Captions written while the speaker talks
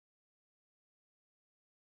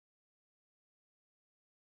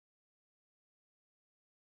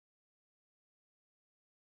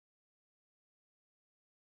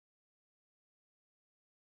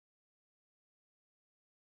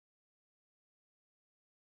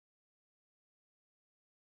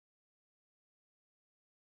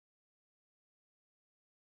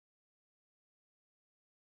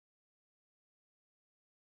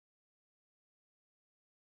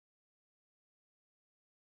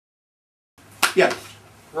Yes.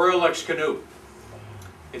 Royalex Canoe.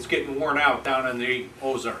 It's getting worn out down in the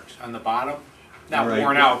Ozarks on the bottom. Not Right.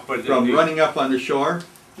 worn out, but from running up on the shore.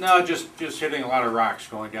 No, just hitting a lot of rocks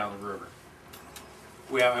going down the river.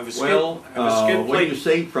 We have a skid, Well, I have a skid when plate. you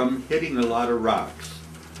say from hitting a lot of rocks,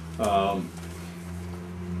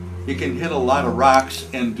 you can hit a lot of rocks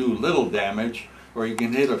and do little damage, or you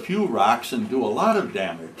can hit a few rocks and do a lot of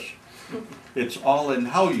damage. It's all in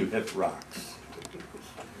how you hit rocks.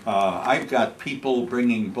 I've got people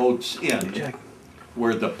bringing boats in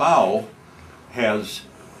where the bow has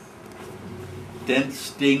dent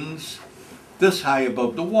stings this high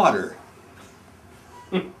above the water.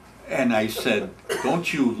 And I said,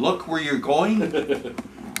 don't you look where you're going?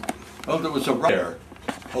 Oh, there was a rock there.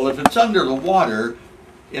 Well, if it's under the water,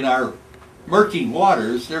 in our murky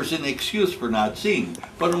waters, there's an excuse for not seeing.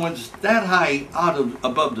 But when it's that high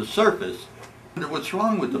above the surface, I wonder what's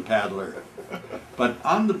wrong with the paddler. But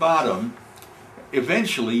on the bottom,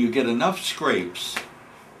 eventually you get enough scrapes,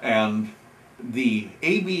 and the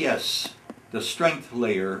ABS, the strength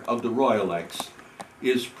layer of the Royalex,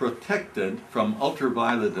 is protected from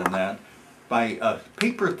ultraviolet and that by a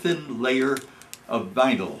paper-thin layer of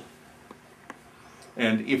vinyl.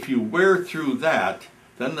 And if you wear through that,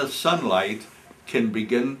 then the sunlight can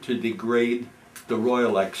begin to degrade the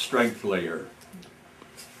Royalex strength layer,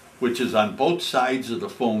 which is on both sides of the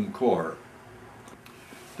foam core.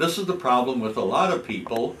 This is the problem with a lot of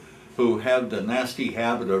people who have the nasty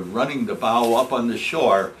habit of running the bow up on the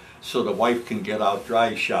shore so the wife can get out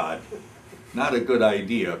dry shod. Not a good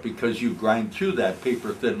idea, because you grind through that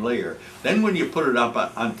paper thin layer. Then when you put it up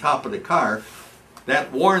on top of the car,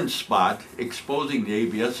 that worn spot exposing the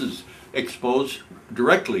ABS is exposed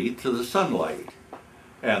directly to the sunlight.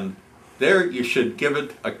 And there you should give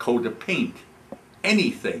it a coat of paint,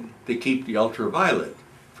 anything to keep the ultraviolet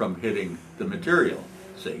from hitting the material,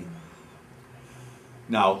 see?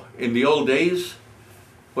 Now, in the old days,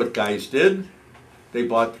 what guys did, they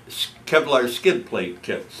bought Kevlar skid plate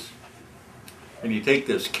kits. And you take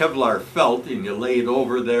this Kevlar felt and you lay it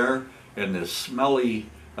over there, and this smelly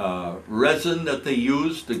resin that they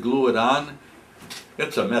use to glue it on,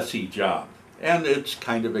 it's a messy job. And it's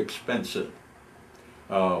kind of expensive.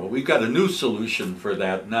 We've got a new solution for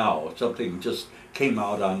that now. Something just came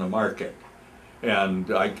out on the market.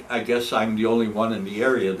 And I guess I'm the only one in the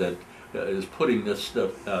area that is putting this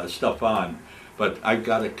stuff on. But I've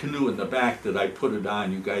got a canoe in the back that I put it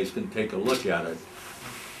on. You guys can take a look at it.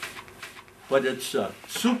 But it's a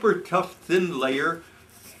super tough, thin layer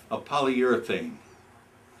of polyurethane.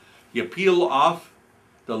 You peel off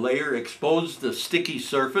the layer, expose the sticky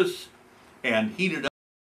surface, and heat it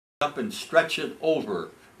up and stretch it over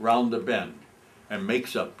round the bend, and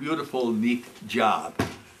makes a beautiful, neat job.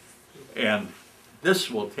 And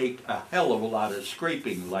this will take a hell of a lot of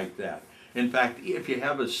scraping like that. In fact, if you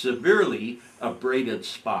have a severely abraded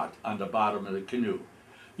spot on the bottom of the canoe,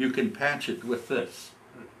 you can patch it with this.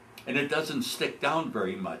 And it doesn't stick down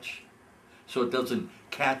very much, so it doesn't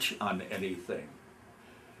catch on anything.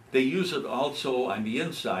 They use it also on the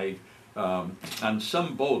inside on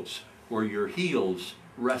some boats where your heels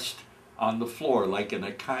rest on the floor, like in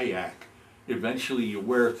a kayak. Eventually you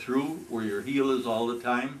wear through where your heel is all the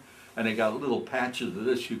time, and they got little patches of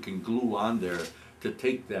this you can glue on there to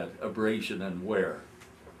take that abrasion and wear.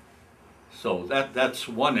 So that's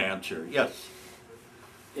one answer. Yes?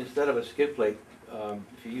 Instead of a skid plate,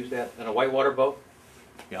 if you use that on a whitewater boat,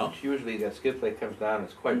 Yeah. which usually that skid plate comes down,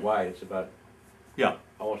 it's quite wide, it's about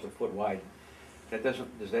almost a foot wide.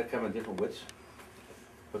 Does that come in different widths?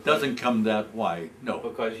 It doesn't come that wide, no.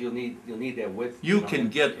 Because you'll need that width. You know, can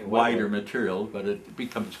get in wider whitewater. material, but it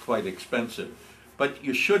becomes quite expensive. But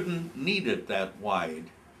you shouldn't need it that wide,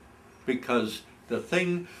 because the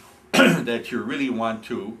thing that you really want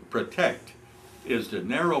to protect is the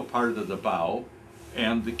narrow part of the bow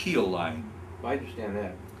and the keel line. I understand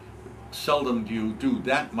that. Seldom do you do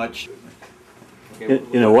that much. Okay,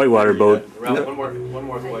 In a whitewater boat. Ralph, one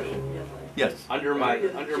more question. Yes. Under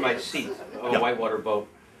my seat of a whitewater boat,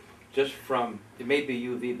 just from, it may be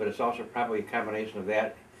UV, but it's also probably a combination of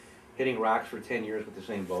that, hitting rocks for 10 years with the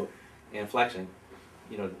same boat, and flexing.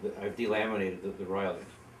 You know, I've delaminated the Royalex.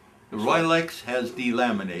 The Royalex has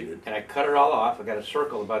delaminated. And I cut it all off. I got a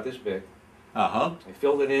circle about this big. Uh-huh. I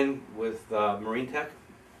filled it in with Marine Tech,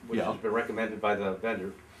 which Yeah. has been recommended by the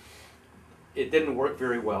vendor. It didn't work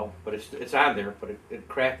very well, but it's on there, but it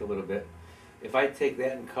cracked a little bit. If I take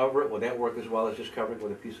that and cover it, will that work as well as just covering it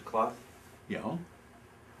with a piece of cloth? Yeah.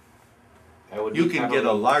 I would You need can probably, get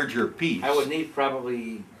a larger piece. I would need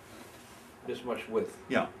probably this much width.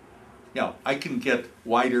 Yeah. Yeah, I can get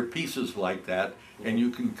wider pieces like that, and you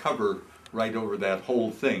can cover right over that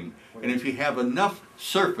whole thing. And if you have enough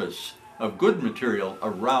surface of good material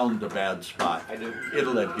around the bad spot, I do.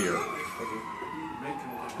 it'll adhere.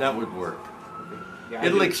 That would work. Yeah, I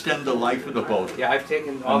It'll do. extend the life of the boat. Yeah, I've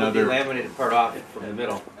taken all Another- the delaminated part off from the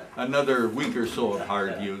middle. Another week or so of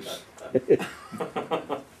hard use.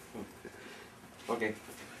 Okay.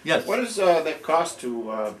 Yes. What does that cost to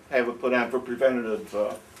have it put on for preventative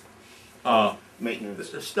maintenance?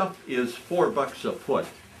 The stuff is $4 a foot,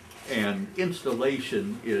 and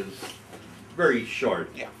installation is very short.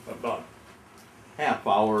 Yeah. About half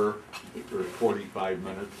hour or 45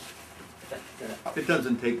 minutes. It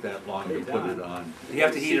doesn't take that long to put it on. You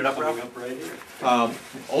have to heat it up, Ralph?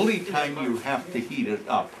 Only time you have to heat it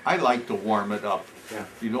up, I like to warm it up. Yeah.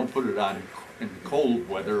 You don't put it on in cold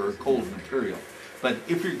weather or cold material. But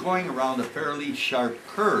if you're going around a fairly sharp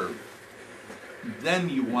curve, then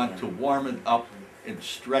you want to warm it up and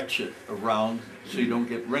stretch it around so you don't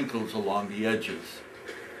get wrinkles along the edges.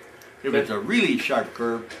 If it's a really sharp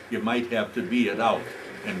curve, you might have to V it out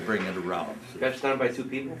and bring it around. Best done by 2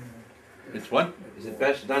 people? It's what? Is it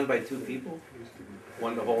best done by 2 people?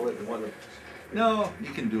 One to hold it and one to... No, you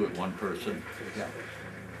can do it one person.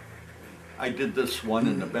 I did this one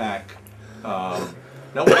in the back.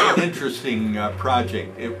 That was an interesting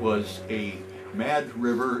project. It was a Mad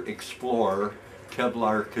River Explorer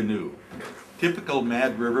Kevlar canoe. Typical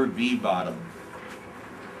Mad River V-bottom.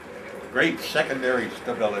 Great secondary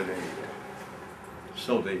stability.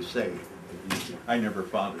 So they say. I never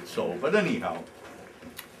found it so, but anyhow.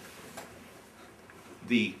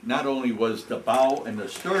 Not only was the bow and the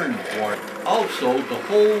stern worn, also the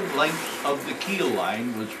whole length of the keel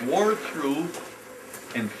line was wore through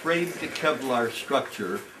and frayed the Kevlar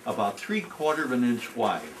structure about 3/4 of an inch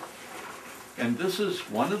wide. And this is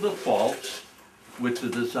one of the faults with the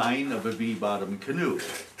design of a V-bottom canoe.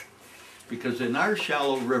 Because in our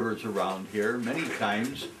shallow rivers around here, many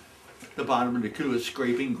times the bottom of the canoe is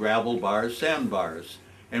scraping gravel bars, sandbars.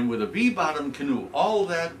 And with a V-bottom canoe, all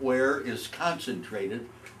that wear is concentrated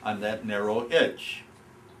on that narrow edge.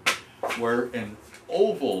 Where an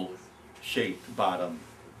oval-shaped bottom,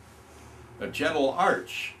 a gentle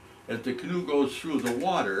arch, as the canoe goes through the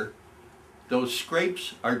water, those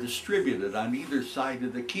scrapes are distributed on either side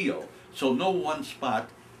of the keel, so no one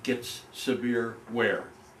spot gets severe wear.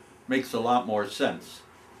 Makes a lot more sense.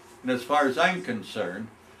 And as far as I'm concerned,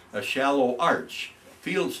 a shallow arch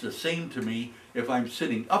feels the same to me if I'm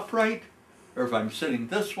sitting upright, or if I'm sitting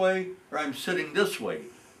this way, or I'm sitting this way,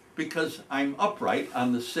 because I'm upright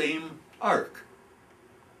on the same arc.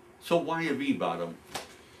 So why a V-bottom?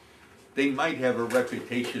 They might have a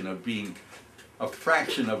reputation of being a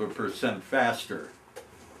fraction of a % faster.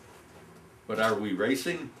 But are we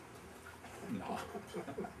racing? No.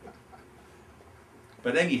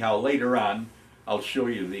 But anyhow, later on, I'll show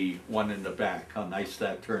you the one in the back, how nice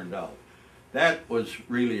that turned out. That was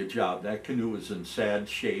really a job. That canoe was in sad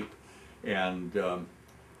shape, and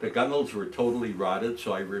the gunnels were totally rotted,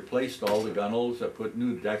 so I replaced all the gunnels. I put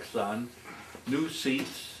new decks on, new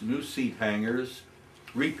seats, new seat hangers,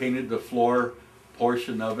 repainted the floor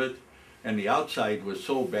portion of it, and the outside was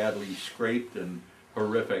so badly scraped and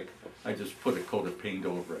horrific, I just put a coat of paint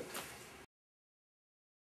over it.